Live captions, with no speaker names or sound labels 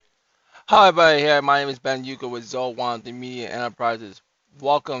Hi, everybody. Here, my name is Ben Yuka with Zowan, the Media Enterprises.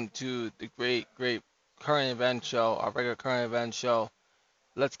 Welcome to the great current event show, our regular current event show.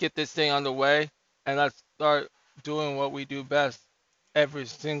 Let's get this thing underway and let's start doing what we do best every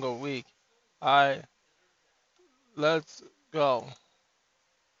single week. All right, let's go.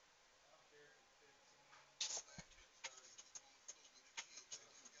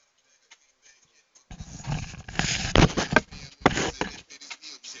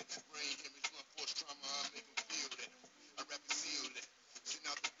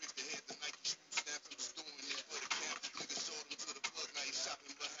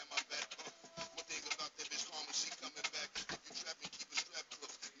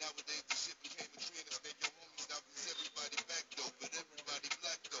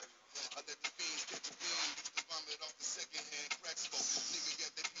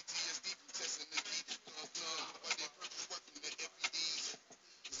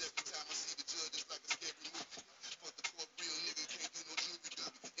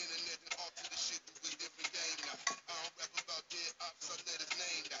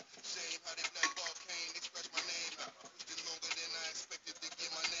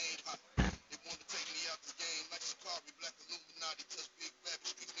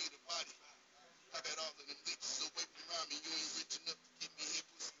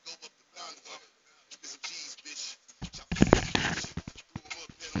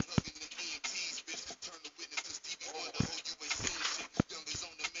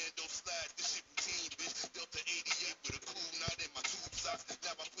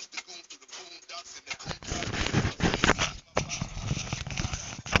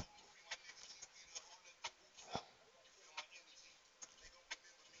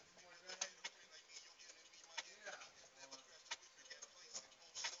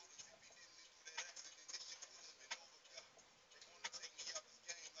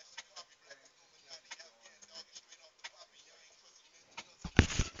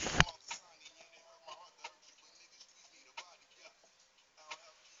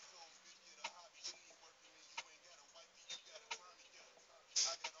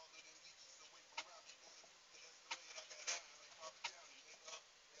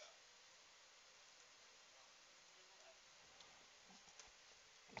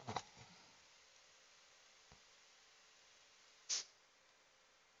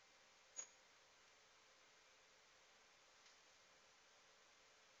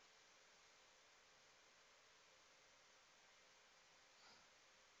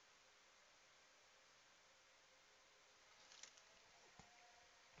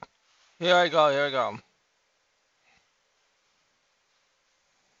 Here I go. Here I go.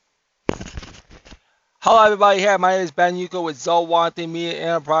 Hello, everybody. Here, my name is Ben Yuka with Zowan, the Media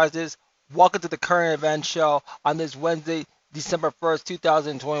Enterprises. Welcome to the current event show on this Wednesday, December 1st,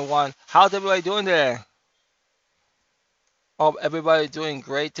 2021. How's everybody doing today? Hope everybody's doing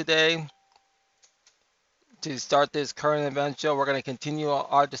great today. To start this current event show, we're going to continue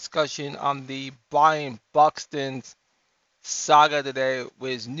our discussion on the Brian Buxton's saga today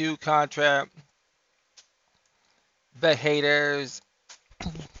with his new contract, the haters,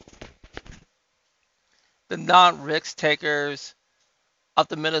 the non-risk takers of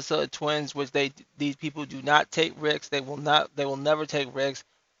the Minnesota Twins, which these people do not take risks. They will never take risks.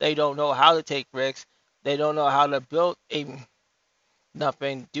 They don't know how to take risks. They don't know how to build a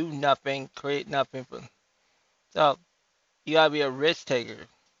nothing, do nothing, create nothing. So you gotta be a risk taker.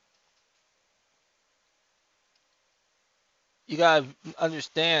 You gotta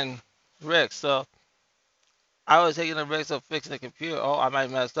understand risks. So I was taking the risk of fixing the computer. Oh, I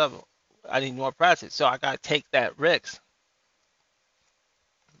might mess up. I need more practice, so I gotta take that risk.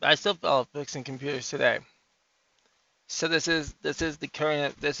 I still fell fixing computers today. So this is the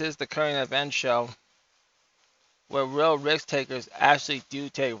current event show where real risk takers actually do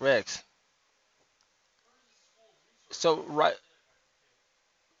take risks. So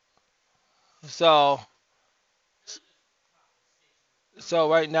so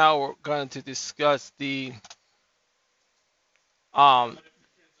so right now we're going to discuss the um.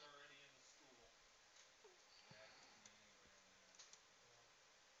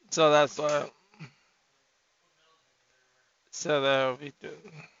 So that's so that we do.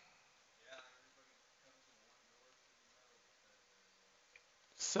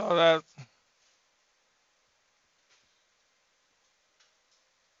 So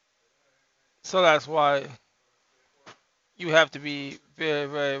that's why you have to be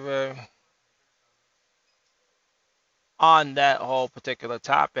very on that whole particular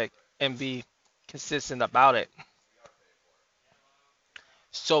topic and be consistent about it.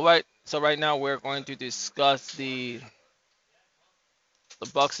 So right now we're going to discuss the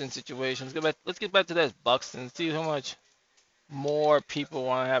the Buxton situation. Let's get back to that Buxton. See how much more people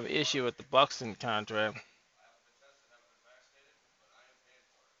want to have an issue with the Buxton contract.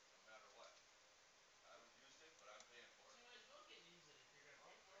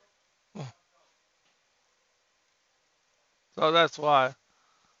 So that's why.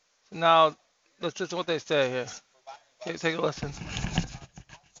 So now let's listen to what they say here. Take a listen.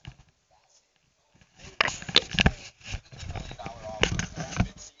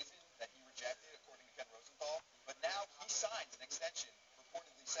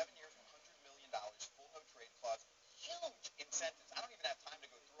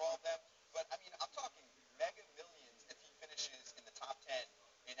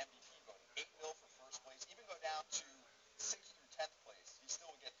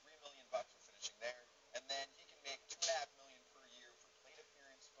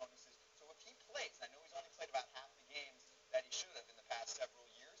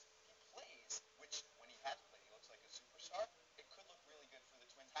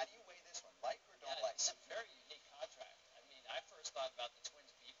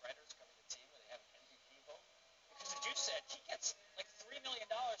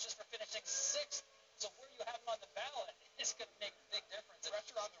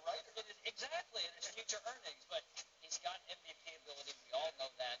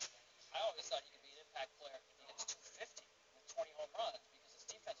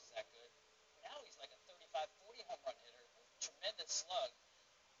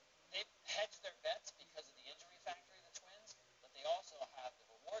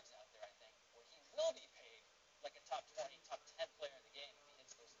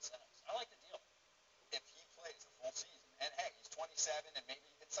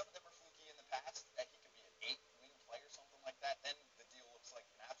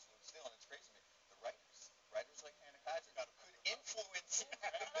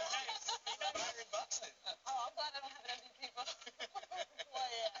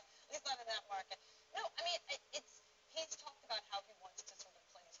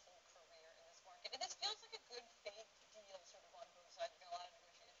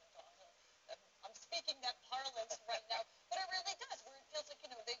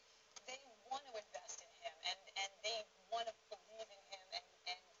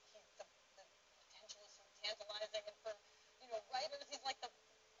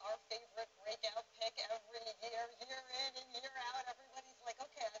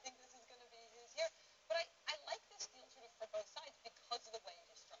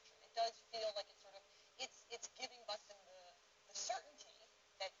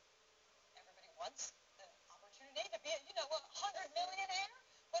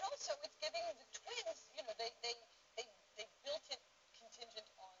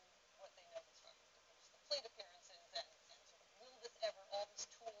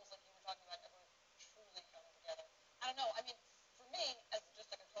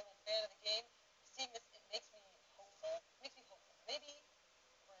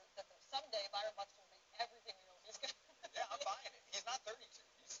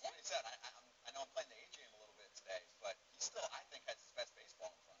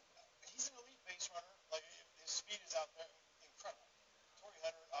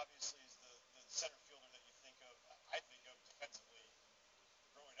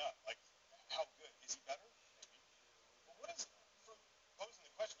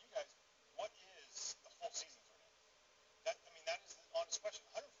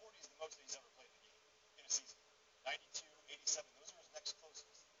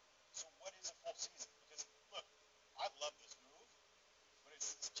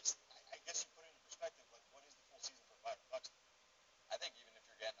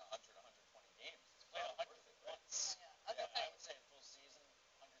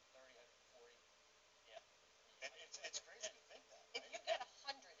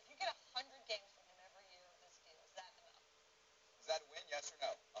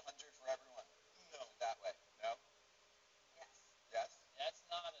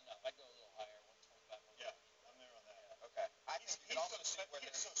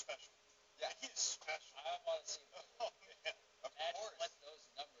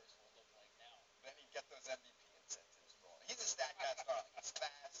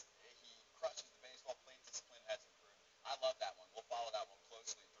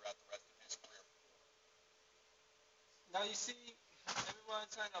 Now you see,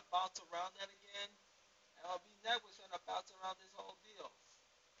 everyone's trying to bounce around that again. MLB Network's trying to bounce around this whole deal.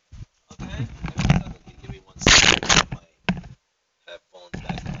 Okay? Give me 1 second. Put my headphones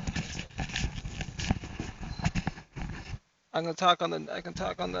back on. I can talk on the. I can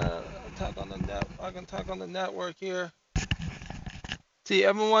talk on the. Talk on the net. I can talk on the network here. See,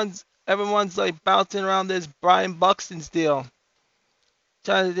 everyone's like bouncing around this Brian Buxton's deal.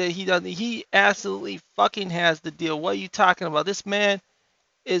 Trying to say he doesn't. He absolutely fucking has the deal. What are you talking about? This man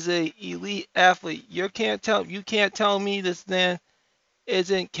is a elite athlete. You can't tell me this man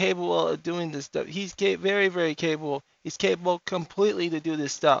isn't capable of doing this stuff. He's very, very capable. He's capable completely to do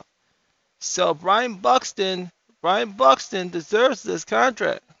this stuff. So Brian Buxton deserves this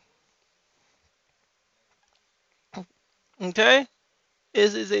contract. Okay,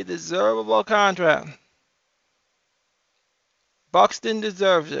 this is a deservable contract. Buxton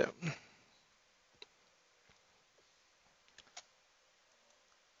deserves it.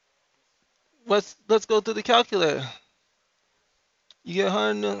 Let's go to the calculator. You get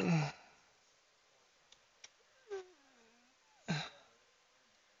 100.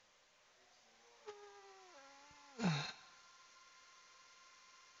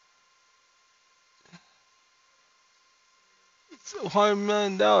 It's $100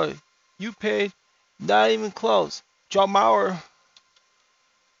 million. You paid not even close. Joe Mauer,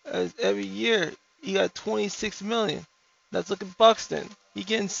 every year he got 26 million. Let's look at Buxton. He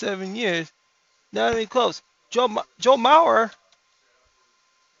getting 7 years. Not even close. Joe Mauer.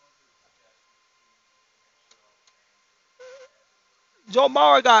 Joe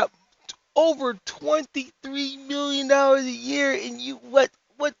Mauer got over $23 million a year, and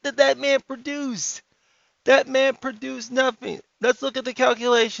what did that man produce? That man produced nothing. Let's look at the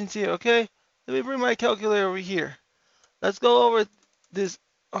calculations here, okay? Let me bring my calculator over here. Let's go over this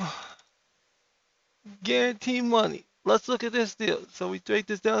uh, guaranteed money. Let's look at this deal. So we break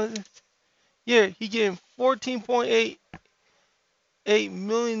this down. Yeah, he getting $14.88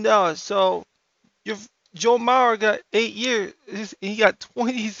 million. So your Joe Mauer got 8 years. He got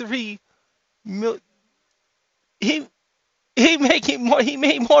 23 mil. He he making more. He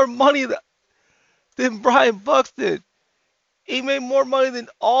made more money than Brian Buxton. He made more money than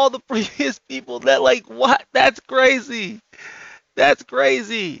all the previous people. That like what? That's crazy. That's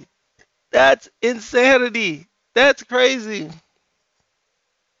crazy. That's insanity. That's crazy.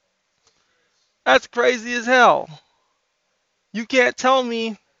 That's crazy as hell. You can't tell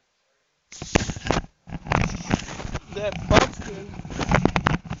me that Buxton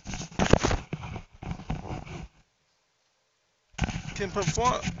can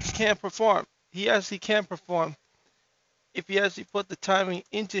perform. Can't perform. He actually can perform if he actually put the timing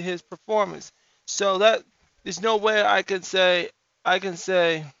into his performance. So that there's no way I can say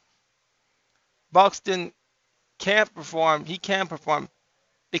Buxton can't perform. He can perform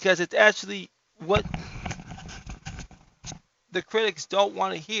because it's actually what the critics don't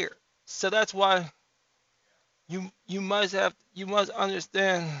want to hear. So that's why you must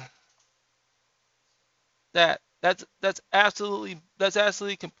understand that that's absolutely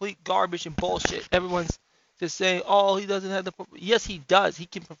complete garbage and bullshit. Everyone's just saying, "Oh, he doesn't have the." Yes, he does. He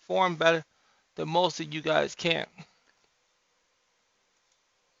can perform better than most of you guys can.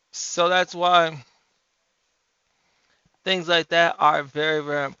 So that's why things like that are very,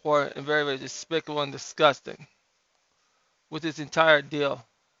 very important and very, very despicable and disgusting with this entire deal.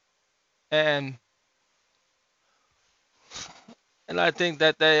 And and I think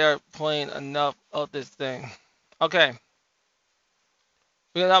that they are playing enough of this thing. Okay,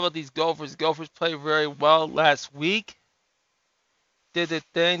 we're gonna talk about these Gophers. Gophers played very well last week. Did the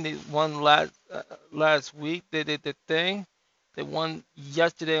thing. They won last week. They did the thing. They won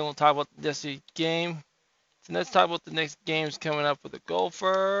yesterday. We'll talk about yesterday's game. So let's talk about the next games coming up for the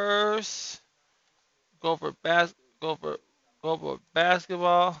Gophers. Gopher bas Gopher Gopher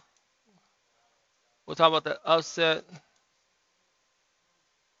basketball. We'll talk about the upset.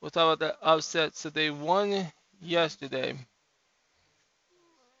 We'll talk about the upset. So they won yesterday,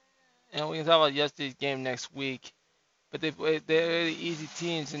 and we can talk about yesterday's game next week. But they're the easy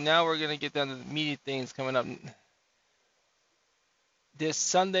teams, and now we're gonna get down to the meaty things coming up. This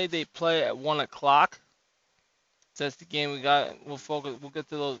Sunday they play at 1 o'clock. So that's the game we got. We'll focus. We'll get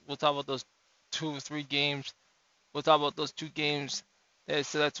to those. We'll talk about those 2 or 3 games. We'll talk about those 2 games.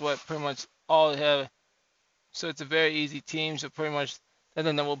 So that's what pretty much all we have. So it's a very easy team. So pretty much, and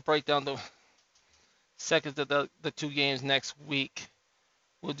then we'll break down the seconds of the 2 games next week.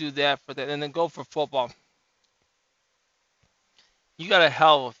 We'll do that for that, and then go for football. You got a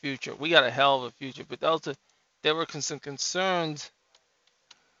hell of a future. We got a hell of a future. But also, there were some concerns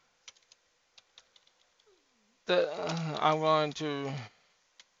that I'm going to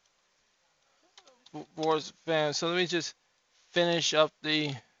Wars fans. So let me just finish up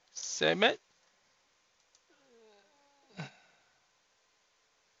the segment.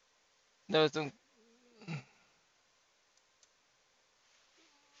 There was some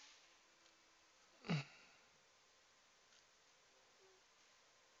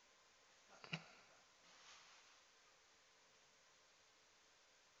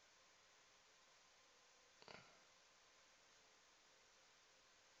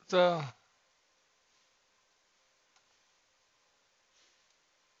So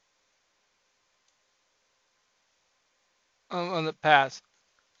on the past.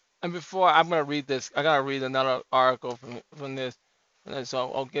 And before I'm gonna read this, I gotta read another article from this, and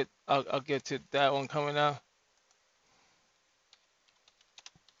so I'll get to that one coming up.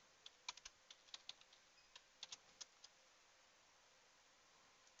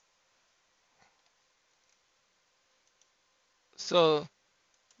 So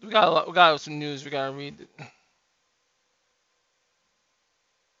we got some news we gotta read.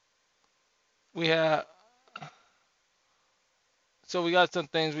 We have so we got some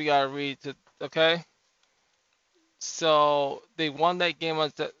things we gotta read. Okay. So they won that game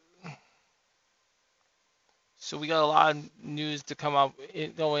on. So we got a lot of news to come up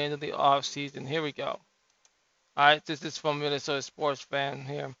going into the off season. Here we go. All right, this is from Minnesota sports fan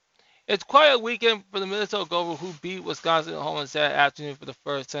here. It's quite a weekend for the Minnesota Gophers, who beat Wisconsin at home on Saturday afternoon for the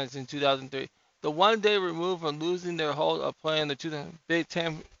first time since 2003. The one day removed from losing their hold of playing the 2000 Big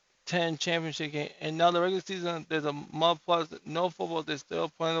Ten championship game, and now the regular season there's a month plus no football. There's still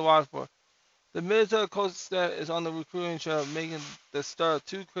plenty to watch for. The Minnesota coaching staff is on the recruiting trail, making the start of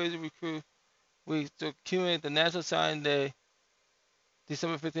two crazy recruit weeks to accumulate the National Signing Day,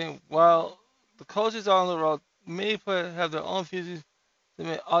 December 15th. While the coaches are on the road, many players have their own fuses,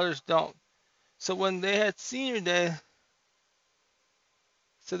 others don't. So when they had senior day,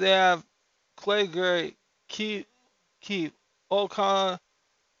 so they have Clay Gray, Keith, O'Connor,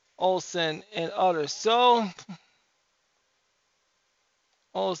 Olsen, and others. So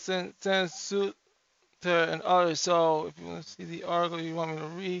Olsen, Suter, and others. So if you want to see the article you want me to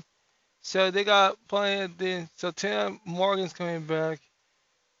read, so they got plenty of things. So Tim Morgan's coming back.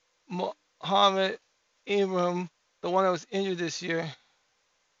 Mohamed Ibrahim, the one that was injured this year.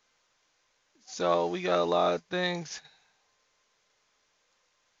 So we got a lot of things.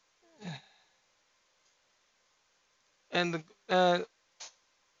 And the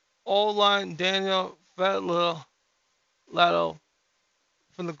O-line Daniel Fetler Lato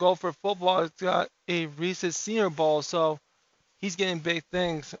from the Gopher football has got a recent Senior Bowl, so he's getting big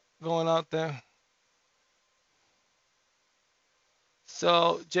things going out there.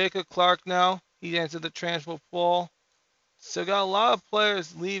 So Jacob Clark now, he entered the transfer pool. So got a lot of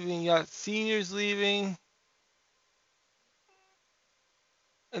players leaving. You got seniors leaving,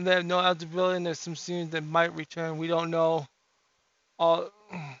 and they have no eligibility, and there's some seniors that might return. We don't know. All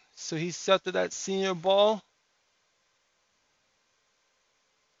so he's set to that Senior Bowl.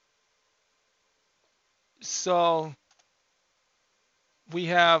 So we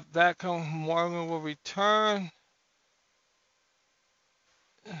have that come. Morgan will return.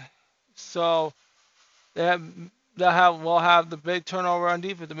 So they have will have the big turnover on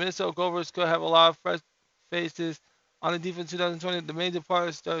defense. The Minnesota Gophers could have a lot of fresh faces on the defense in 2020. The main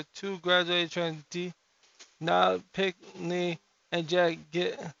departments are two graduated trans D, now Pickney and Jack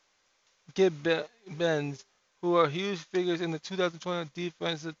Gibbons, who are huge figures in the 2020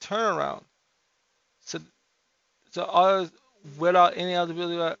 defensive turnaround. So, so others without any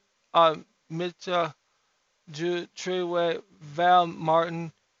eligibility are Mitchell, Drew Treeway, Val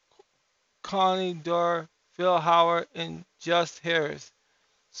Martin, Connie Dorr, Phil Howard, and Just Harris.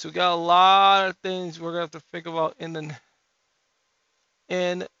 So we got a lot of things we're gonna have to think about in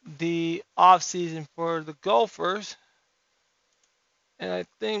the off season for the Gophers. And I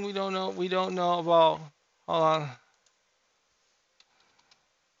think we don't know about hold on.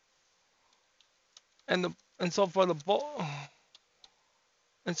 And the and so for the bowl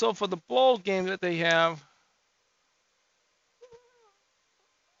and so for the bowl game that they have,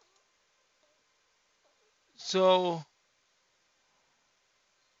 so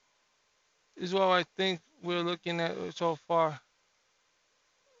is what I think we're looking at so far.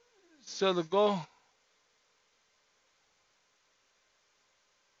 So the goal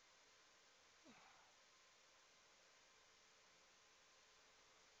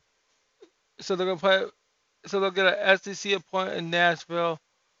so they're gonna play so they'll get an SEC appointment in Nashville,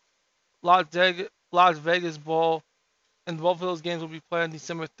 Las Vegas Bowl, and both of those games will be played on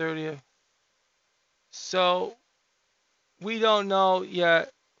December 30th. So we don't know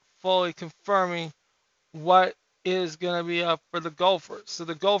yet, fully confirming what is going to be up for the Gophers. So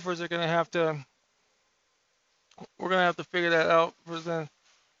the Gophers are going to we're going to have to figure that out for them.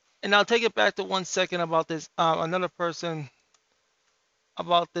 And I'll take it back to 1 second about this. Another person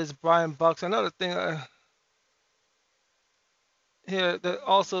about this Brian Bucks. Another thing here that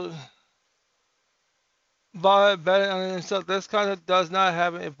also Bob betting on himself. This kind of does not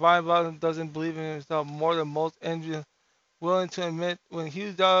happen if Brian Bucks doesn't believe in himself more than most engineers willing to admit when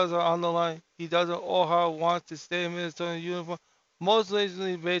huge dollars are on the line. He doesn't or how wants to stay in Minnesota uniform Most Major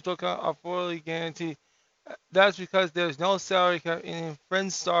League Baseball contracts are fully guaranteed. That's because there's no salary cap and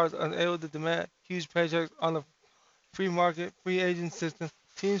fringe stars unable to demand huge paychecks on the free market, free agent system.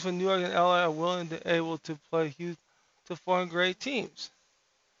 Teams from New York and LA are willing to able to play huge to foreign grade teams.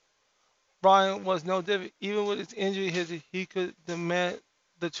 Bryant was no different. Even with his injury history, he could demand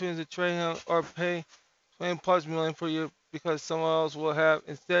the Twins to trade him or pay 20 plus million per year because someone else will have.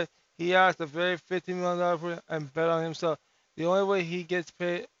 Instead, he asked a very $50 million for him and bet on himself. The only way he gets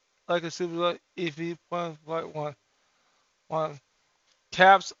paid like a superstar if he plays like one.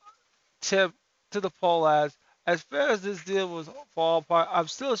 Caps tip to the poll as fair as this deal was fall apart, I'm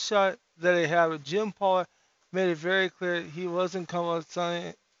still shocked that they have it. Jim Pollard made it very clear he wasn't coming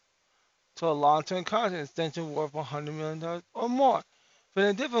signing to a long-term contract extension worth $100 million or more. But in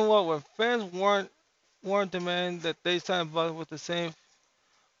a different world, where fans weren't demanding that they sign Buck with the same,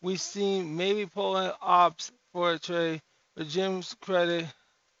 we seen maybe Poland opts for a trade. But Jim's credit,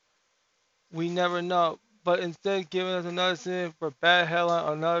 we never know. But instead, giving us another season for bad headline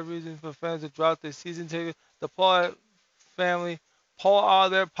or another reason for fans to drop their season ticket, the Pollard family pull out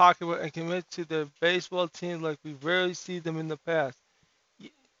of their pocketbook and commit to their baseball team like we rarely see them in the past.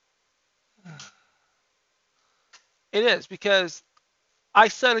 It is because I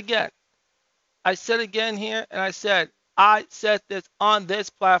said again, I said again here, and I said this on this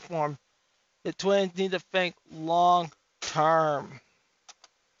platform. The Twins need to think long term.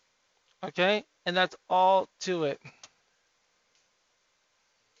 Okay? And that's all to it.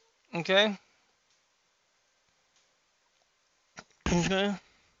 Okay? Okay.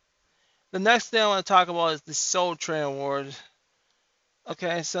 The next thing I want to talk about is the Soul Train Awards.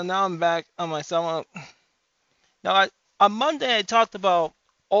 Okay, so now I'm back on my summer. Now, on Monday, I talked about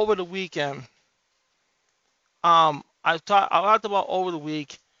over the weekend. I talked about over the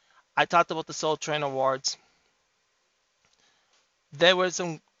week. I talked about the Soul Train Awards. There were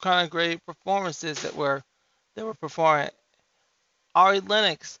some kind of great performances that were performing. Ari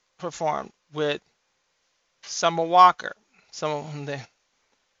Lennox performed with Summer Walker. Some of them they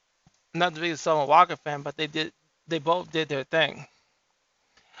not the biggest Summer Walker fan, but they both did their thing.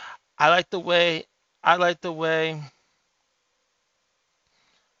 I like the way I like the way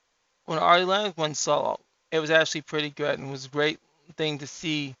when Ari Lennox went solo, it was actually pretty good and it was a great thing to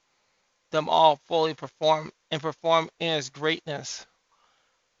see them all fully perform and perform in its greatness.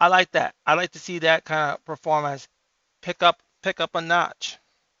 I like that. I like to see that kind of performance pick up a notch.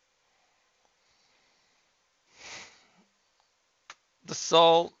 The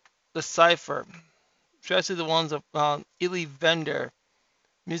Soul, the Cipher, especially the ones of Ely Vendor,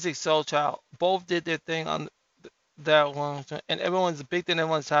 Music Soul Child, both did their thing on that one. And everyone's the big thing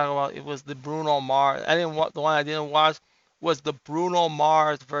everyone's talking about. It was the Bruno Mars. I didn't want the one I didn't watch was the Bruno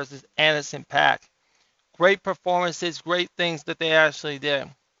Mars versus Anderson .Paak. Great performances, great things that they actually did.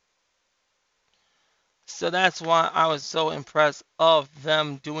 So that's why I was so impressed of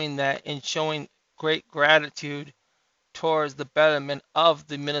them doing that and showing great gratitude towards the betterment of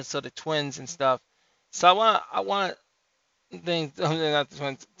the Minnesota Twins and stuff. So I want to think not the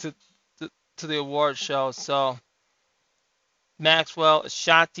Twins to the award show. So Maxwell,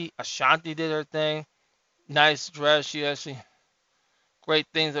 Ashanti did her thing. Nice dress. She actually great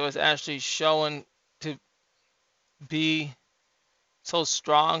things that was actually showing to be so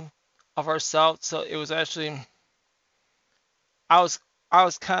strong of herself. So it was actually I was I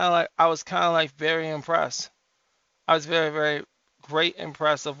was kind of like very impressed. I was very great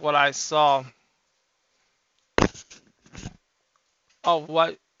impressed of what I saw of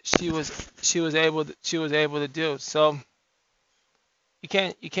what she was able to do. So you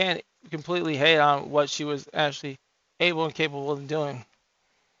can't completely hate on what she was actually able and capable of doing.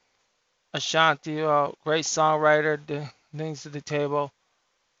 Ashanti, great songwriter, things to the table.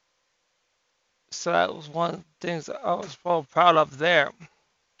 So that was one of the things that I was so proud of there.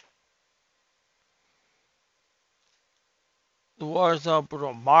 The Warzone,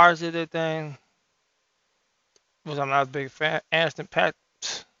 Bruno Mars did their thing. Was I'm not a big fan. Anderson .Paak,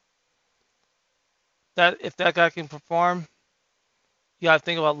 that if that guy can perform, you gotta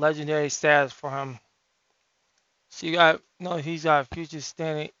think about legendary status for him. So you got no, he's got a future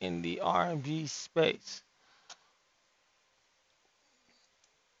standing in the R&B space.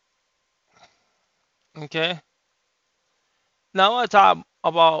 Okay. Now I want to talk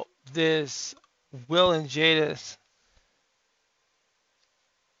about this Will and Jada's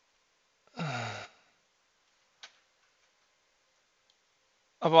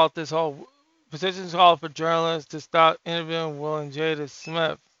about this whole petitions call for journalists to stop interviewing Will and Jada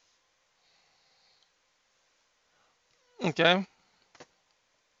Smith. Okay.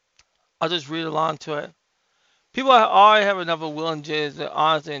 I'll just read along to it. People already have enough of Will and Jay that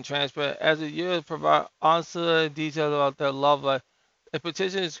honest and transparent. As the years provide honest details about their love life, a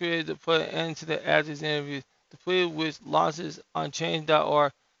petition is created to put an end to the actors' interviews. The plea, which launches on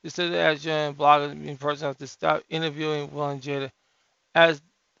change.org, decided as joining bloggers and persons to stop interviewing Will and Jada. As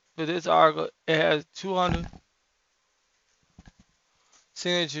for this article, it has 200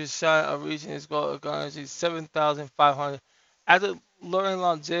 signatures shy of reaching its goal of garnering 7,500. After learning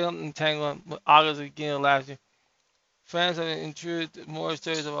about Jada entanglement with August beginning of last year, fans have intrigued more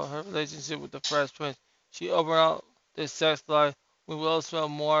stories about her relationship with the Fresh Prince. She opened up their sex life with Will Smith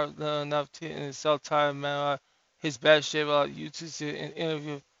more than enough to in his self-titled memoir, his best shape out YouTube an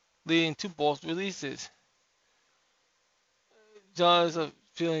interview leading to both releases. John's of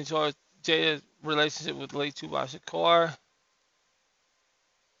feeling towards Jada's relationship with late Tupac Shakur,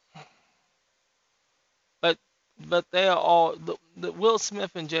 but they are all the Will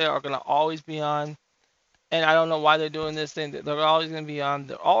Smith and Jada are gonna always be on, and I don't know why they're doing this thing. They're always gonna be on.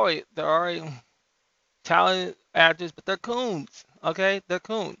 They're already talented actors, but they're coons. Okay, they're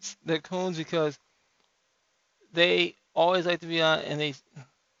coons. They're coons because they always like to be on and they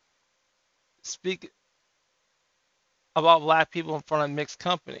speak about black people in front of mixed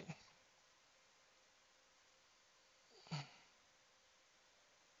company.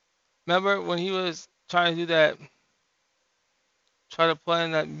 Remember when he was trying to do that, try to play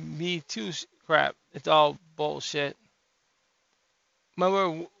in that Me Too crap? It's all bullshit.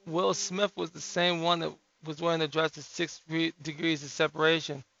 Remember Will Smith was the same one that was wearing the dress at 6 degrees of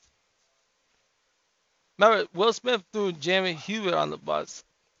separation. Remember Will Smith threw Jamie Hewitt on the bus.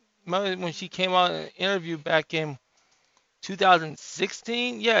 Remember when she came out in an interview back in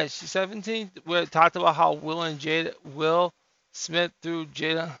 2016? Yeah, she's 17. Where it talked about how Will Smith threw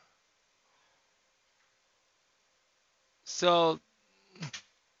Jada. So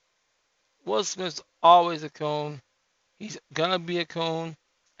Will Smith's always a coon. He's gonna be a coon.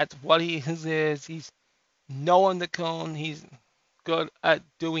 That's what he is. He's knowing the coon. He's good at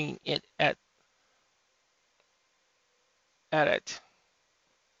doing it at it.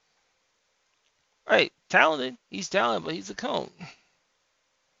 Right, talented. He's talented, but he's a coon.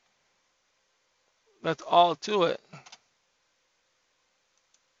 That's all to it.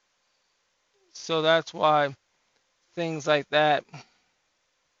 So that's why things like that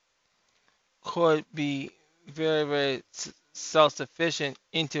could be very, very self-sufficient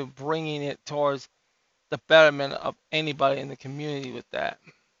into bringing it towards the betterment of anybody in the community with that.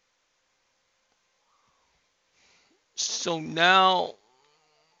 So now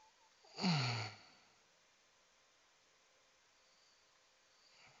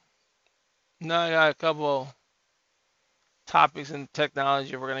I got a couple topics in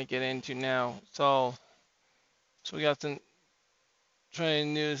technology we're gonna get into now. So we got some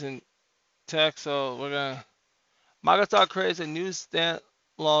trending news and tech. So we're gonna Microsoft creates a new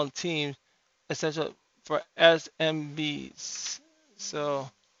standalone team essential for SMBs. So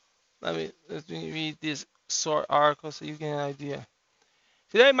let me read this short article so you get an idea.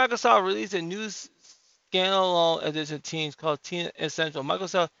 Today, Microsoft released a new standalone edition of Teams called Team Essential.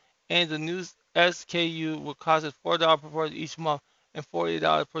 Microsoft and the new SKU will cost us $4 per person each month and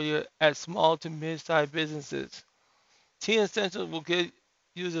 $40 per year at small to mid-sized businesses. Team Essential will give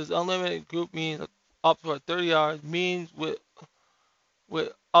users unlimited group meetings up to 30 hours, meetings with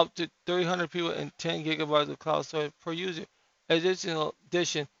up to 300 people and 10 gigabytes of cloud storage per user.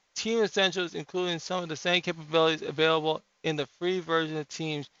 Addition, Team Essentials, including some of the same capabilities available in the free version of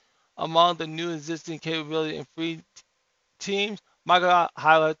Teams. Among the new existing capabilities in free Teams, Microsoft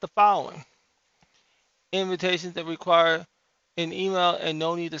highlights the following: invitations that require an email and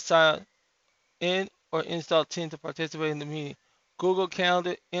no need to sign in or install Teams to participate in the meeting. Google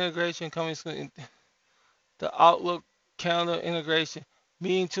Calendar integration coming soon. The Outlook calendar integration.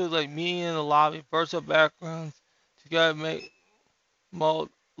 Meeting tools like meeting in the lobby, virtual backgrounds, together make mode,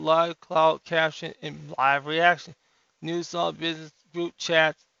 live cloud caption, and live reaction. New small business group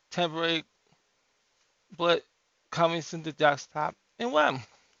chats, temporary but coming soon to desktop and web.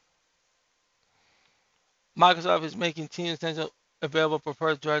 Microsoft is making Teams Essential available for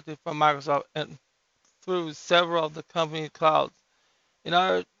purchase directly from Microsoft and through several of the company clouds. In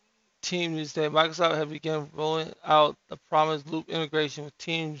our Team news today, Microsoft has begun rolling out the promised Loop integration with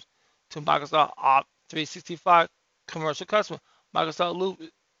Teams to Microsoft Office 365 commercial customers. Microsoft Loop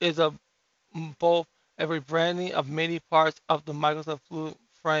is both a rebranding of many parts of the Microsoft Fluent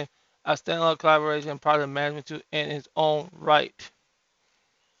Frame, a standalone collaboration and project management tool in its own right.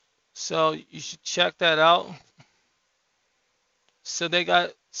 So you should check that out. So they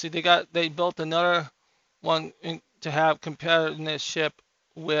built another one to have competitiveness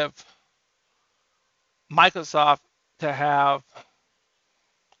with Microsoft to have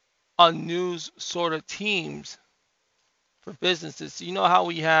a news sort of teams for businesses. So you know how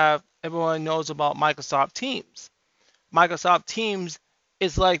we have everyone knows about Microsoft Teams. Microsoft Teams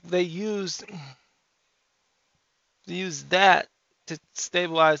is like they use that to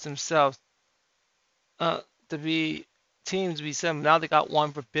stabilize themselves. Uh, to be Teams to be similar. Now they got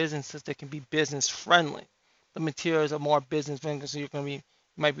one for businesses that can be business friendly. The materials are more business friendly, so you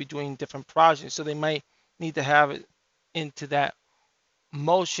might be doing different projects. So they might need to have it into that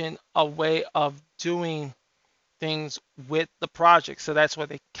motion, a way of doing things with the project. So that's why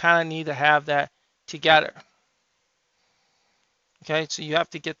they kind of need to have that together. Okay, so you have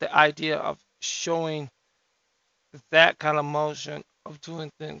to get the idea of showing that kind of motion of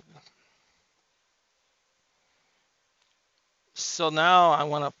doing things. So now I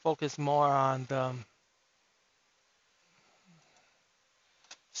want to focus more on the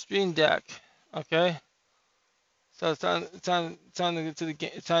Stream Deck. Okay, so it's time to get to the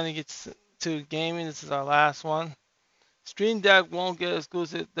game. It's time to get to gaming. This is our last one. Stream Deck won't get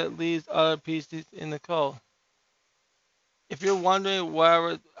exclusive that leaves other PCs in the code. If you're wondering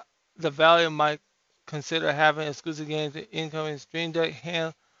where the value might consider having exclusive games in incoming Stream Deck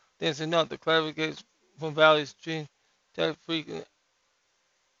hand, the answer no. The clarification from Value Stream Deck frequently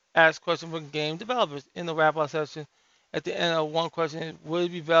ask questions from game developers in the wrap up session. At the end of one question, would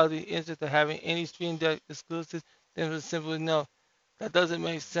it be valid interested to having any Stream Deck exclusives? Then it's simply no. That doesn't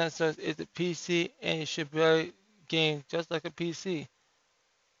make sense. So it's a PC and it should play game just like a PC.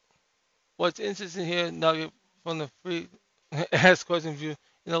 What's interesting here, Nugget, from the free ask question view,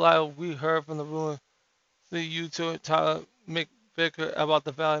 in a lot we heard from the room, the YouTube Tyler McVicker about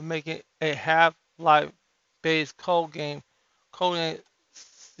the value of making a Half-Life based code game. Coding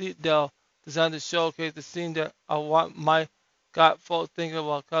Citadel designed to showcase the scene that I want my got folks thinking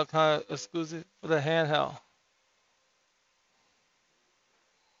about kind of exclusive for the handheld.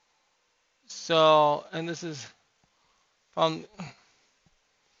 So, and this is from,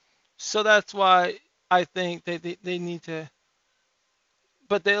 so that's why I think they need to,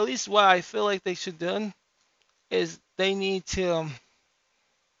 but at least what I feel like they should do is they need to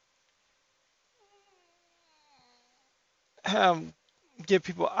have give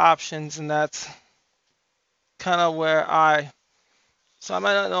people options, and that's kind of where so I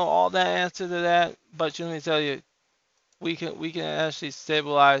might not know all that answer to that, but let me tell you, we can actually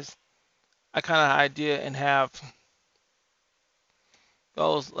stabilize a kind of idea and have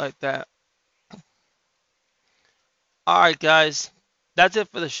goals like that. All right, guys, that's it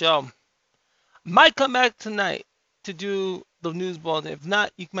for the show. Might come back tonight to do the news bulletin. If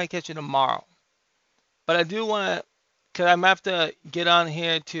not, you might catch it tomorrow. But I do want to, cause I might have to get on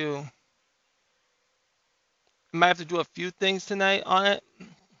here to, I might have to do a few things tonight on it.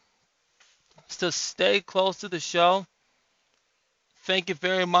 So stay close to the show. Thank you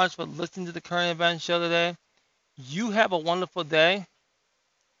very much for listening to the current event show today. You have a wonderful day.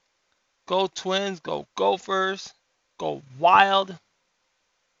 Go Twins, go Gophers, go Wild.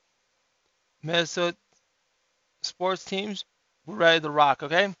 Minnesota sports teams, we're ready to rock,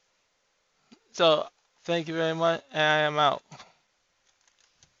 okay? So thank you very much, and I am out.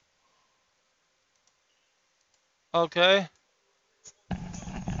 Okay,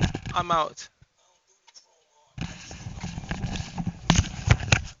 I'm out.